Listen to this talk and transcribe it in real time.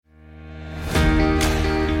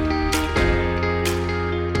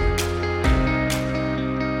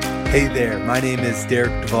Hey there, my name is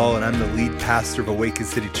Derek Duvall and I'm the lead pastor of Awaken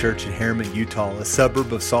City Church in Harriman, Utah, a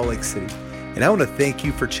suburb of Salt Lake City. And I want to thank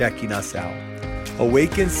you for checking us out.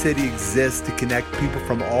 Awaken City exists to connect people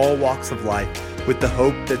from all walks of life with the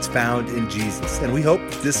hope that's found in Jesus. And we hope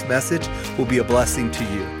that this message will be a blessing to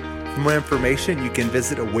you. For more information, you can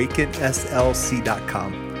visit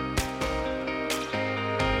awakenslc.com.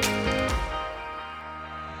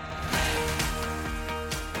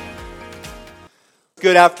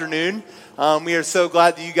 Good afternoon. We are so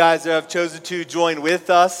glad that you guys have chosen to join with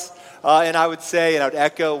us. And I would say, and I would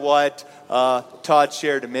echo what Todd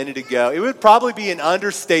shared a minute ago, it would probably be an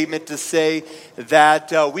understatement to say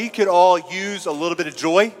that we could all use a little bit of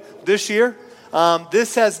joy this year.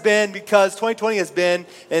 This has been because 2020 has been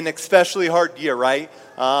an especially hard year, right?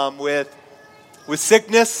 With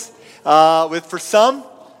sickness, for some,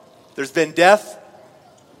 there's been death.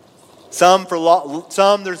 Some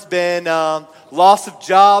there's been loss of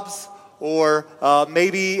jobs, or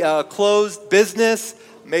maybe closed business.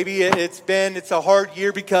 Maybe it's a hard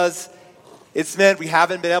year because it's meant we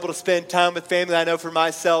haven't been able to spend time with family. I know for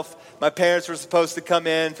myself, my parents were supposed to come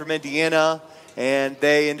in from Indiana, and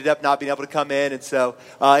they ended up not being able to come in. And so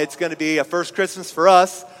it's going to be a first Christmas for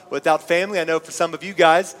us without family. I know for some of you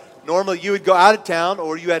guys, normally you would go out of town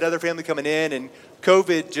or you had other family coming in, and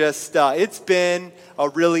COVID just, it's been a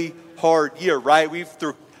really hard year, right?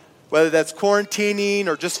 Whether that's quarantining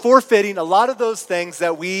or just forfeiting, a lot of those things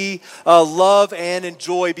that we love and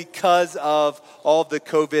enjoy because of all of the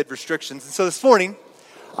COVID restrictions. And so this morning,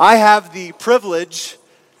 I have the privilege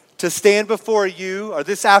to stand before you, or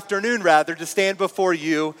this afternoon rather, to stand before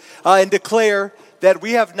you and declare that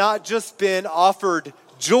we have not just been offered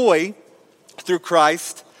joy through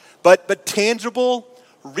Christ, but tangible,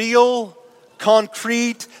 real,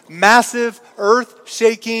 concrete, massive,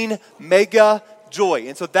 earth-shaking, mega joy.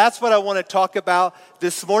 And so that's what I want to talk about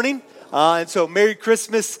this morning. And so Merry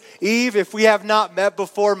Christmas Eve. If we have not met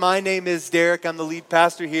before, my name is Derek. I'm the lead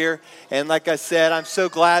pastor here. And like I said, I'm so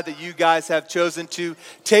glad that you guys have chosen to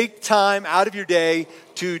take time out of your day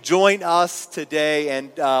to join us today.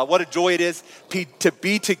 And what a joy it is to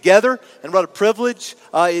be together, and what a privilege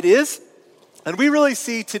it is. And we really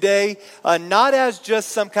see today not as just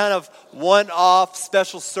some kind of one-off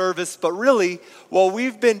special service, but really what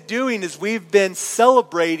we've been doing is we've been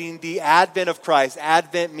celebrating the advent of Christ.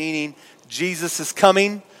 Advent meaning Jesus is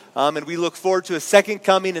coming, and we look forward to his second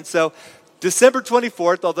coming. And so December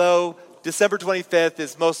 24th, although December 25th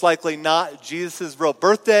is most likely not Jesus' real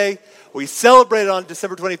birthday, we celebrate it on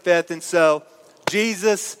December 25th, and so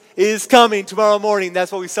Jesus is coming tomorrow morning.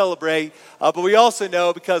 That's what we celebrate. But we also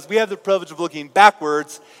know, because we have the privilege of looking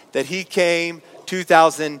backwards, that he came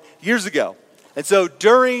 2,000 years ago. And so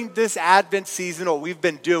during this Advent season, what we've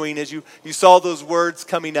been doing is you saw those words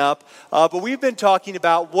coming up, but we've been talking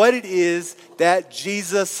about what it is that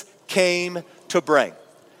Jesus came to bring.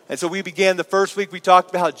 And so we began the first week, we talked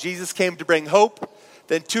about how Jesus came to bring hope.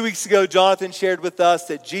 Then 2 weeks ago, Jonathan shared with us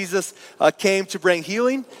that Jesus came to bring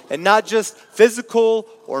healing, and not just physical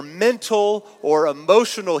or mental or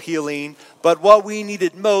emotional healing, but what we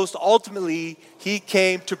needed most, ultimately, he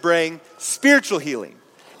came to bring spiritual healing.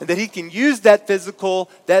 And that he can use that physical,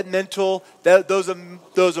 that mental,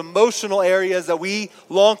 those emotional areas that we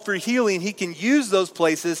long for healing, he can use those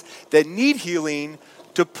places that need healing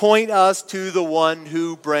to point us to the one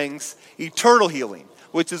who brings eternal healing,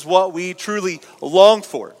 which is what we truly long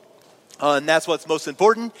for. And that's what's most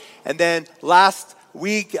important. And then last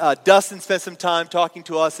week, Dustin spent some time talking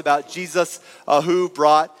to us about Jesus who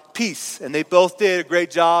brought peace. And they both did a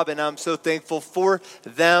great job, and I'm so thankful for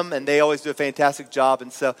them, and they always do a fantastic job.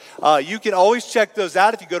 And so you can always check those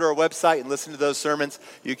out. If you go to our website and listen to those sermons,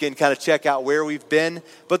 you can kind of check out where we've been.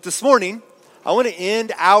 But this morning, I want to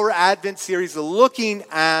end our Advent series looking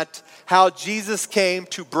at how Jesus came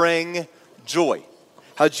to bring joy.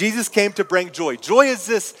 How Jesus came to bring joy. Joy is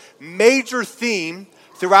this major theme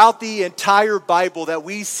throughout the entire Bible that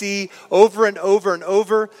we see over and over and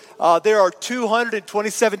over. There are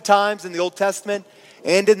 227 times in the Old Testament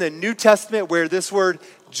and in the New Testament where this word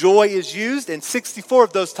joy is used, and 64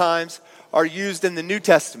 of those times are used in the New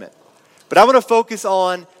Testament. But I want to focus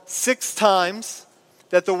on 6 times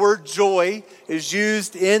that the word joy is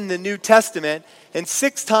used in the New Testament, and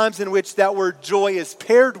 6 times in which that word joy is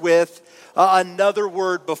paired with another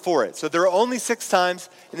word before it. So there are only 6 times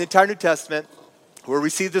in the entire New Testament where we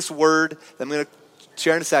see this word that I'm going to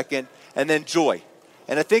share in a second, and then joy.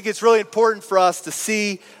 And I think it's really important for us to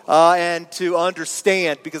see and to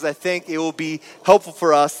understand, because I think it will be helpful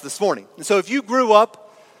for us this morning. And so if you grew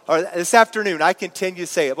up, or this afternoon, I continue to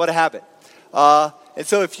say it, what a habit. And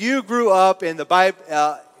so if you grew up in the Bible,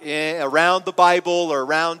 around the Bible or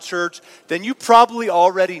around church, then you probably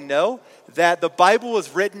already know that the Bible was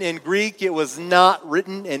written in Greek. It was not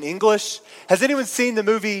written in English. Has anyone seen the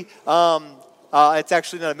movie? It's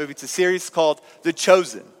actually not a movie. It's a series called The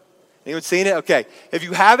Chosen. Anyone seen it? Okay. If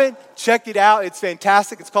you haven't, check it out. It's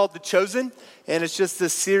fantastic. It's called The Chosen. And it's just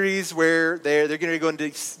this series where they're going to go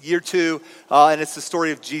into year 2. And it's the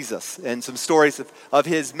story of Jesus and some stories of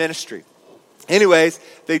his ministry. Anyways,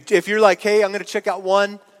 if you're like, hey, I'm going to check out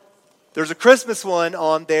one. There's a Christmas one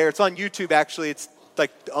on there. It's on YouTube, actually. It's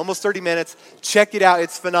like almost 30 minutes. Check it out.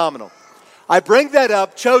 It's phenomenal. I bring that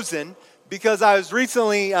up, Chosen, because I was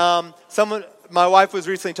recently, my wife was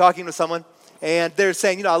recently talking to someone, and they're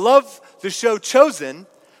saying, I love the show Chosen,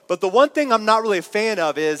 but the one thing I'm not really a fan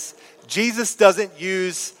of is Jesus doesn't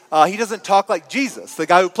he doesn't talk like Jesus. The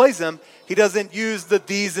guy who plays him, he doesn't use the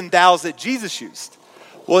these and thous that Jesus used.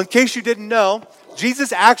 Well, in case you didn't know,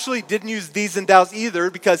 Jesus actually didn't use these and thous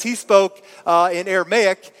either because he spoke in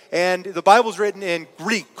Aramaic, and the Bible's written in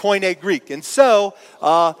Greek, Koine Greek. And so,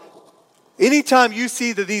 anytime you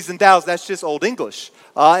see the these and thous, that's just Old English.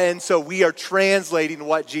 And so we are translating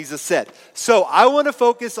what Jesus said. So I want to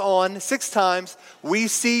focus on 6 times we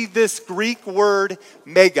see this Greek word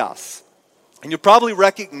megas. And you'll probably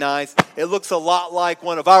recognize it looks a lot like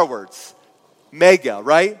one of our words, mega,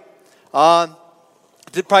 right?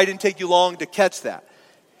 It probably didn't take you long to catch that.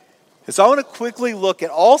 And so I want to quickly look at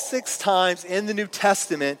all 6 times in the New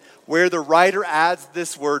Testament where the writer adds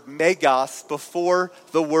this word megas before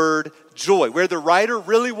the word joy, where the writer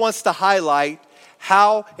really wants to highlight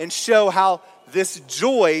how and show how this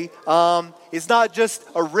joy is not just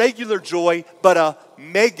a regular joy, but a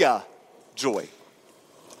mega joy.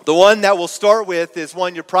 The one that we'll start with is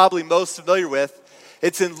one you're probably most familiar with.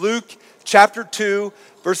 It's in Luke chapter 2,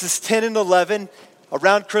 verses 10 and 11.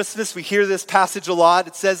 Around Christmas, we hear this passage a lot.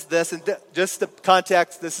 It says this, and just the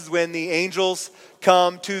context, this is when the angels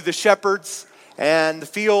come to the shepherds and the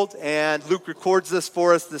field, and Luke records this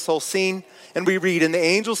for us, this whole scene, and we read, and the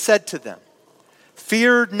angel said to them,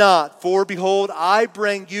 "Fear not, for behold, I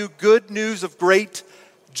bring you good news of great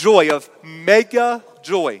joy, of mega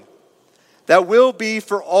joy, that will be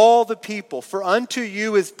for all the people. For unto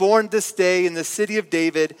you is born this day in the city of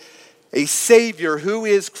David a Savior, who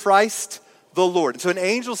is Christ the Lord." And so an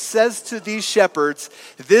angel says to these shepherds,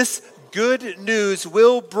 this good news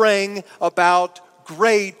will bring about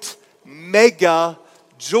great mega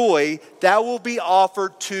joy that will be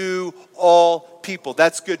offered to all people.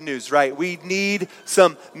 That's good news, right? We need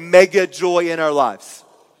some mega joy in our lives.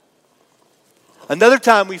 Another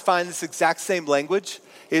time we find this exact same language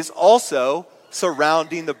is also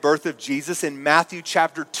surrounding the birth of Jesus in Matthew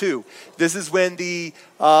chapter 2. This is when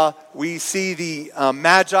we see the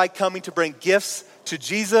Magi coming to bring gifts to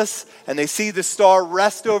Jesus, and they see the star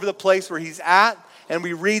rest over the place where he's at, and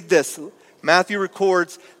we read this. Matthew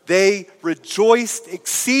records, they rejoiced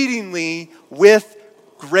exceedingly with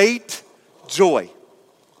great joy.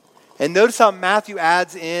 And notice how Matthew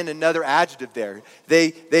adds in another adjective there.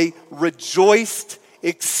 They rejoiced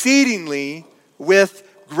exceedingly with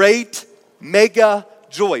great mega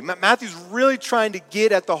joy. Matthew's really trying to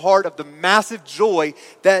get at the heart of the massive joy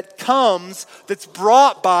that's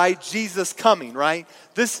brought by Jesus coming, right?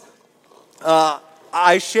 This,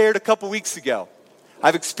 I shared a couple weeks ago.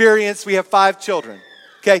 We have 5 children.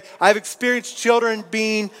 Okay, I've experienced children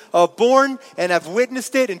being born, and I've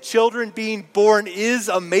witnessed it, and children being born is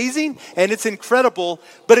amazing, and it's incredible,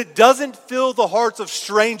 but it doesn't fill the hearts of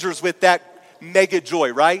strangers with that mega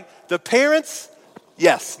joy, right? The parents,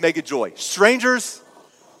 yes, mega joy. Strangers,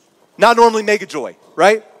 not normally mega joy,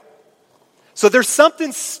 right? So there's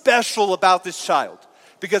something special about this child.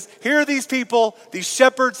 Because here are these people, these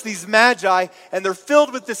shepherds, these magi, and they're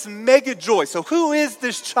filled with this mega joy. So who is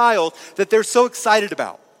this child that they're so excited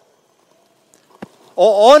about?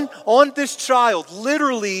 On this child,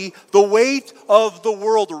 literally, the weight of the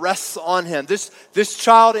world rests on him. This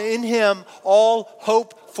child, in him, all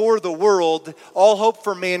hope for the world, all hope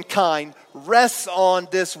for mankind, rests on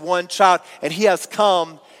this one child. And he has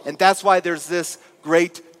come, and that's why there's this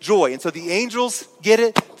great joy. And so the angels get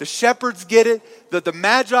it, the shepherds get it, the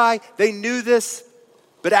magi, they knew this.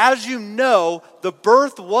 But as you know, the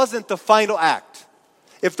birth wasn't the final act.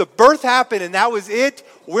 If the birth happened and that was it,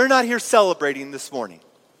 we're not here celebrating this morning.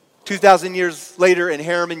 2,000 years later in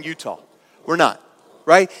Harriman, Utah. We're not,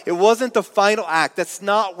 right? It wasn't the final act. That's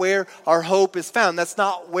not where our hope is found. That's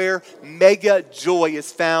not where mega joy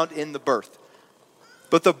is found in the birth.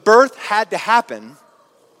 But the birth had to happen,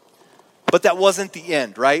 but that wasn't the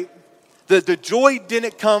end, right? The joy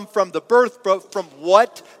didn't come from the birth, but from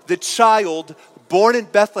what the child born in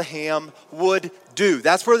Bethlehem would do.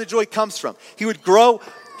 That's where the joy comes from. He would grow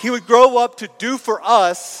he would grow up to do for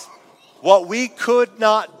us what we could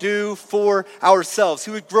not do for ourselves.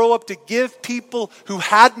 He would grow up to give people who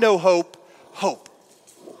had no hope, hope.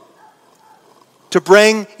 To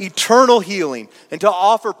bring eternal healing and to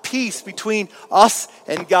offer peace between us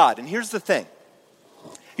and God. And here's the thing.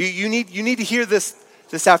 You need to hear this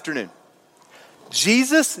afternoon.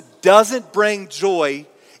 Jesus doesn't bring joy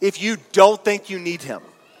if you don't think you need him,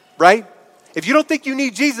 right? If you don't think you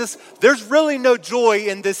need Jesus, there's really no joy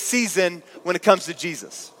in this season when it comes to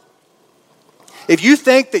Jesus. If you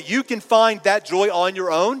think that you can find that joy on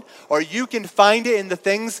your own, or you can find it in the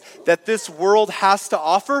things that this world has to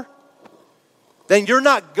offer, then you're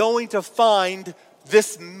not going to find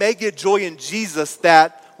this mega joy in Jesus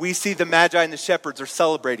that we see the Magi and the shepherds are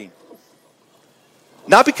celebrating.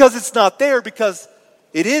 Not because it's not there, because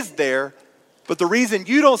it is there, but the reason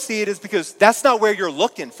you don't see it is because that's not where you're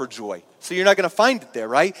looking for joy. So you're not going to find it there,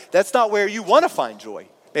 right? That's not where you want to find joy,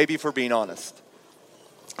 maybe if we're being honest.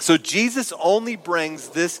 So Jesus only brings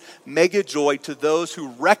this mega joy to those who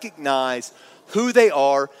recognize who they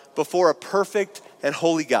are before a perfect and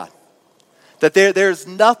holy God. That there's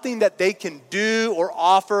nothing that they can do or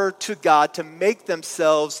offer to God to make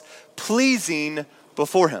themselves pleasing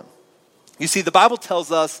before him. You see, the Bible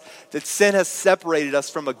tells us that sin has separated us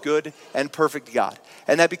from a good and perfect God.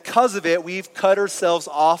 And that because of it, we've cut ourselves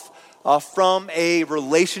off from a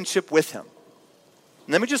relationship with him.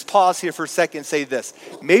 And let me just pause here for a second and say this.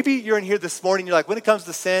 Maybe you're in here this morning, you're like, when it comes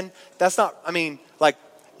to sin, that's not,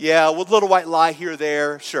 yeah, with a little white lie here or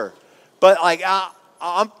there, sure. But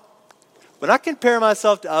when I compare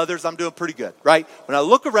myself to others, I'm doing pretty good, right? When I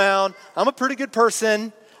look around, I'm a pretty good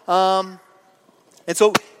person. And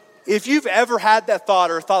so if you've ever had that thought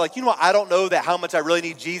or thought like, you know what, I don't know that how much I really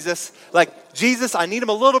need Jesus. Like, Jesus, I need him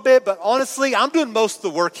a little bit, but honestly, I'm doing most of the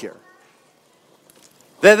work here.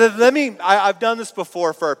 I've done this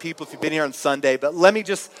before for our people if you've been here on Sunday, but let me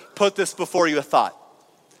just put this before you a thought.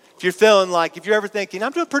 If you're feeling like, if you're ever thinking,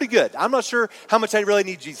 I'm doing pretty good, I'm not sure how much I really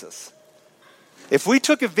need Jesus. If we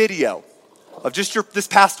took a video of just this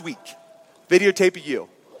past week, videotape of you,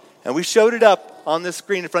 and we showed it up on this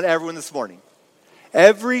screen in front of everyone this morning,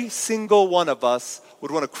 every single one of us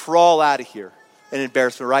would want to crawl out of here in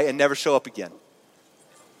embarrassment, right, and never show up again.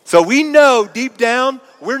 So we know deep down,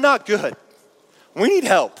 we're not good. We need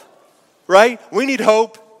help, right? We need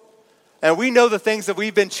hope. And we know the things that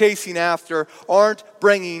we've been chasing after aren't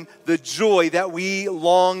bringing the joy that we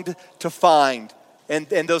longed to find. And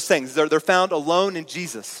those things, they're found alone in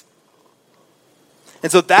Jesus.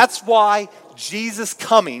 And so that's why Jesus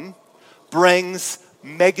coming brings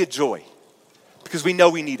mega joy. Because we know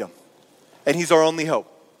we need him. And he's our only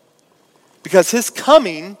hope. Because his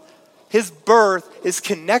coming, his birth is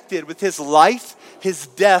connected with his life, his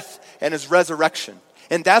death, and his resurrection.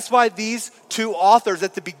 And that's why these two authors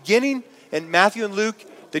at the beginning, in Matthew and Luke,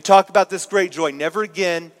 they talk about this great joy never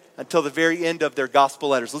again until the very end of their gospel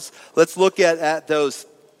letters. Let's look at those.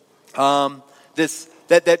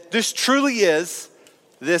 This truly is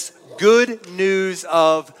this good news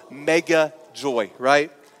of mega joy,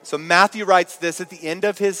 right? So Matthew writes this at the end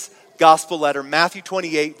of his gospel letter, Matthew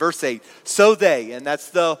 28, verse 8. So they, and that's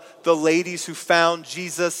the ladies who found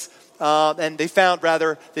Jesus, and they found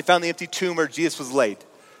the empty tomb where Jesus was laid.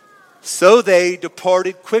 So they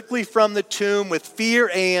departed quickly from the tomb with fear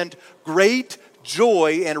and great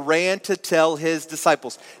joy and ran to tell his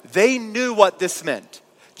disciples. They knew what this meant.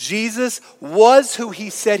 Jesus was who he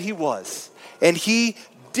said he was. And he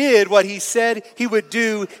did what he said he would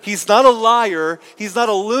do. He's not a liar. He's not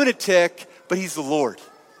a lunatic, but he's the Lord.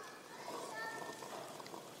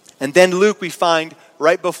 And then Luke, we find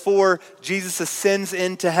right before Jesus ascends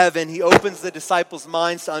into heaven, he opens the disciples'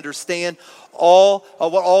 minds to understand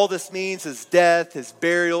what all this means, his death, his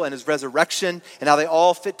burial, and his resurrection, and how they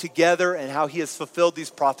all fit together and how he has fulfilled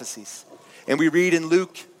these prophecies. And we read in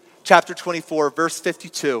Luke chapter 24, verse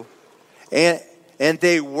 52, and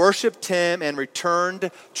they worshiped him and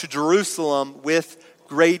returned to Jerusalem with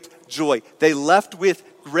great joy. They left with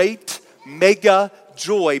great mega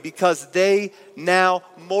joy because they now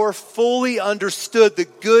more fully understood the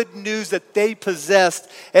good news that they possessed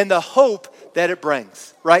and the hope that it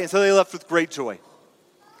brings, right? And so they left with great joy.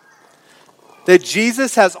 That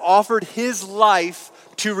Jesus has offered his life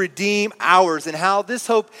to redeem ours, and how this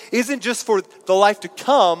hope isn't just for the life to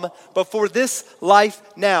come, but for this life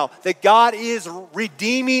now. That God is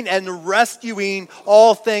redeeming and rescuing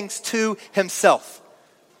all things to himself.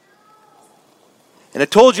 And I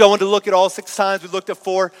told you I wanted to look at all 6 times. We looked at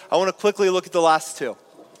 4. I want to quickly look at the last 2.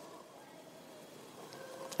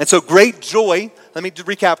 And so great joy, let me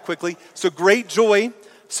recap quickly. So great joy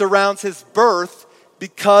surrounds his birth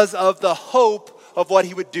because of the hope of what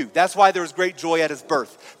he would do. That's why there was great joy at his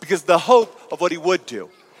birth, because the hope of what he would do.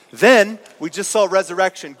 Then, we just saw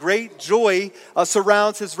resurrection. Great joy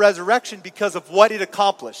surrounds his resurrection because of what it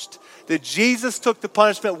accomplished. That Jesus took the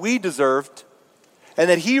punishment we deserved, and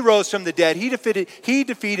that he rose from the dead. He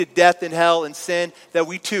defeated death and hell and sin, that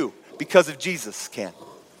we too, because of Jesus, can.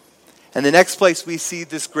 And the next place we see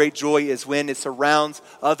this great joy is when it surrounds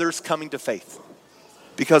others coming to faith,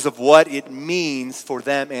 because of what it means for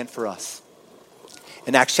them and for us.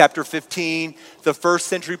 In Acts chapter 15, the first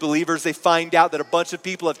century believers, they find out that a bunch of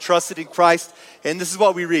people have trusted in Christ, and this is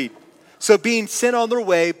what we read. So being sent on their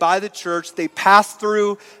way by the church, they passed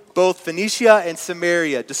through both Phoenicia and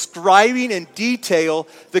Samaria, describing in detail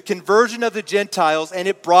the conversion of the Gentiles, and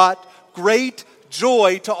it brought great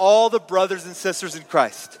joy to all the brothers and sisters in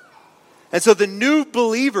Christ. And so the new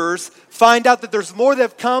believers find out that there's more that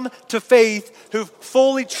have come to faith who've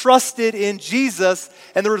fully trusted in Jesus.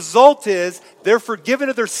 And the result is they're forgiven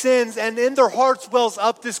of their sins, and in their hearts wells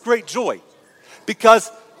up this great joy. Because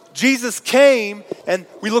Jesus came, and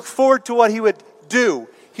we look forward to what he would do.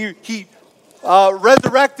 He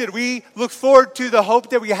resurrected. We look forward to the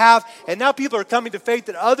hope that we have. And now people are coming to faith,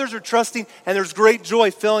 that others are trusting, and there's great joy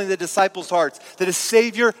filling the disciples' hearts that a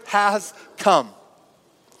Savior has come.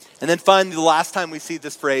 And then finally, the last time we see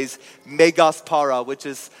this phrase, megas para, which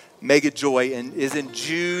is mega joy, and is in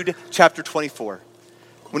Jude chapter 24.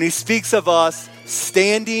 When he speaks of us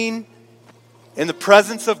standing in the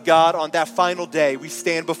presence of God on that final day, we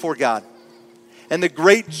stand before God. And the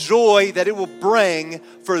great joy that it will bring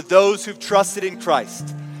for those who've trusted in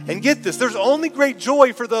Christ. And get this, there's only great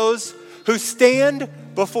joy for those who stand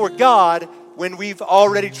before God when we've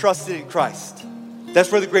already trusted in Christ. That's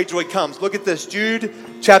where the great joy comes. Look at this, Jude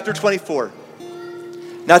chapter 24.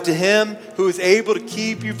 Now to him who is able to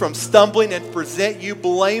keep you from stumbling and present you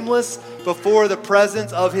blameless before the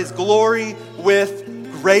presence of his glory with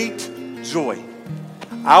great joy.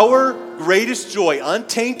 Our greatest joy,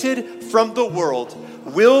 untainted from the world,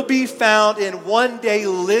 will be found in one day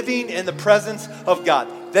living in the presence of God.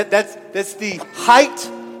 That's the height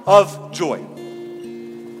of joy.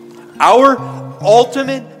 Our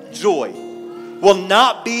ultimate joy will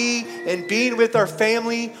not be in being with our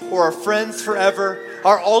family or our friends forever.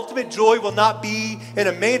 Our ultimate joy will not be in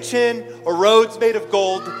a mansion or roads made of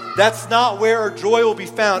gold. That's not where our joy will be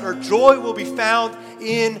found. Our joy will be found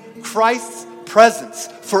in Christ's presence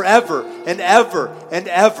forever and ever and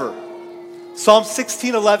ever. Psalm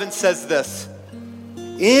 16:11 says this,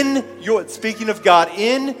 speaking of God,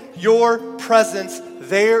 in your presence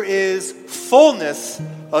there is fullness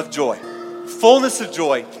of joy. Fullness of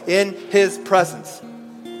joy in his presence.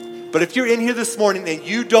 But if you're in here this morning and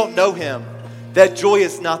you don't know him, that joy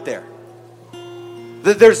is not there.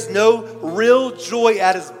 That there's no real joy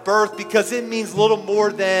at his birth, because it means little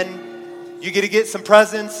more than you get to get some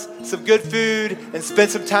presents, some good food, and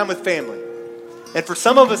spend some time with family. And for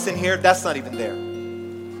some of us in here, that's not even there.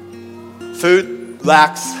 Food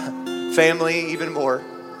lacks, family even more.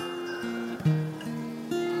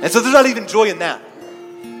 And so there's not even joy in that.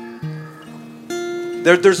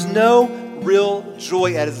 There's no real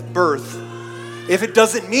joy at his birth if it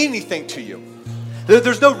doesn't mean anything to you.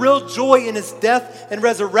 There's no real joy in his death and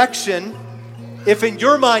resurrection if in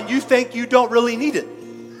your mind you think you don't really need it.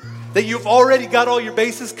 That you've already got all your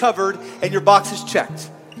bases covered and your boxes checked.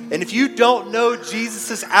 And if you don't know Jesus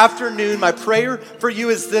this afternoon, my prayer for you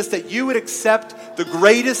is this, that you would accept the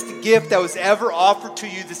greatest gift that was ever offered to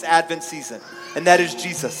you this Advent season. And that is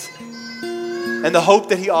Jesus. And the hope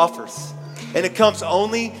that he offers. And it comes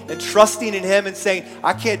only in trusting in him and saying,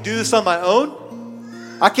 I can't do this on my own.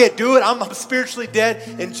 I can't do it. I'm spiritually dead.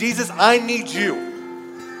 And Jesus, I need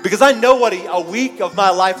you. Because I know what a week of my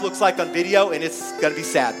life looks like on video, and it's going to be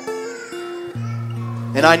sad.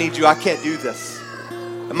 And I need you. I can't do this.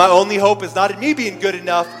 And my only hope is not in me being good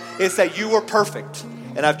enough. It's that you are perfect.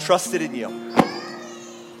 And I've trusted in you.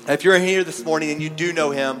 And if you're here this morning and you do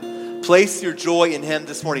know him, place your joy in him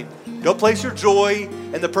this morning. Don't place your joy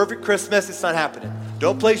in the perfect Christmas. It's not happening.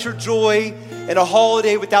 Don't place your joy in a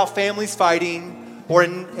holiday without families fighting, or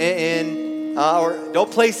or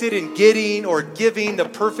don't place it in getting or giving the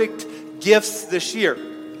perfect gifts this year.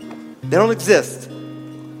 They don't exist.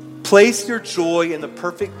 Place your joy in the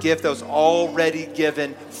perfect gift that was already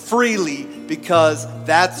given freely, because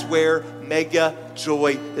that's where mega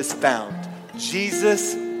joy is found.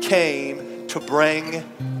 Jesus came to bring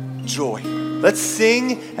joy. Let's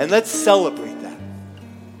sing and let's celebrate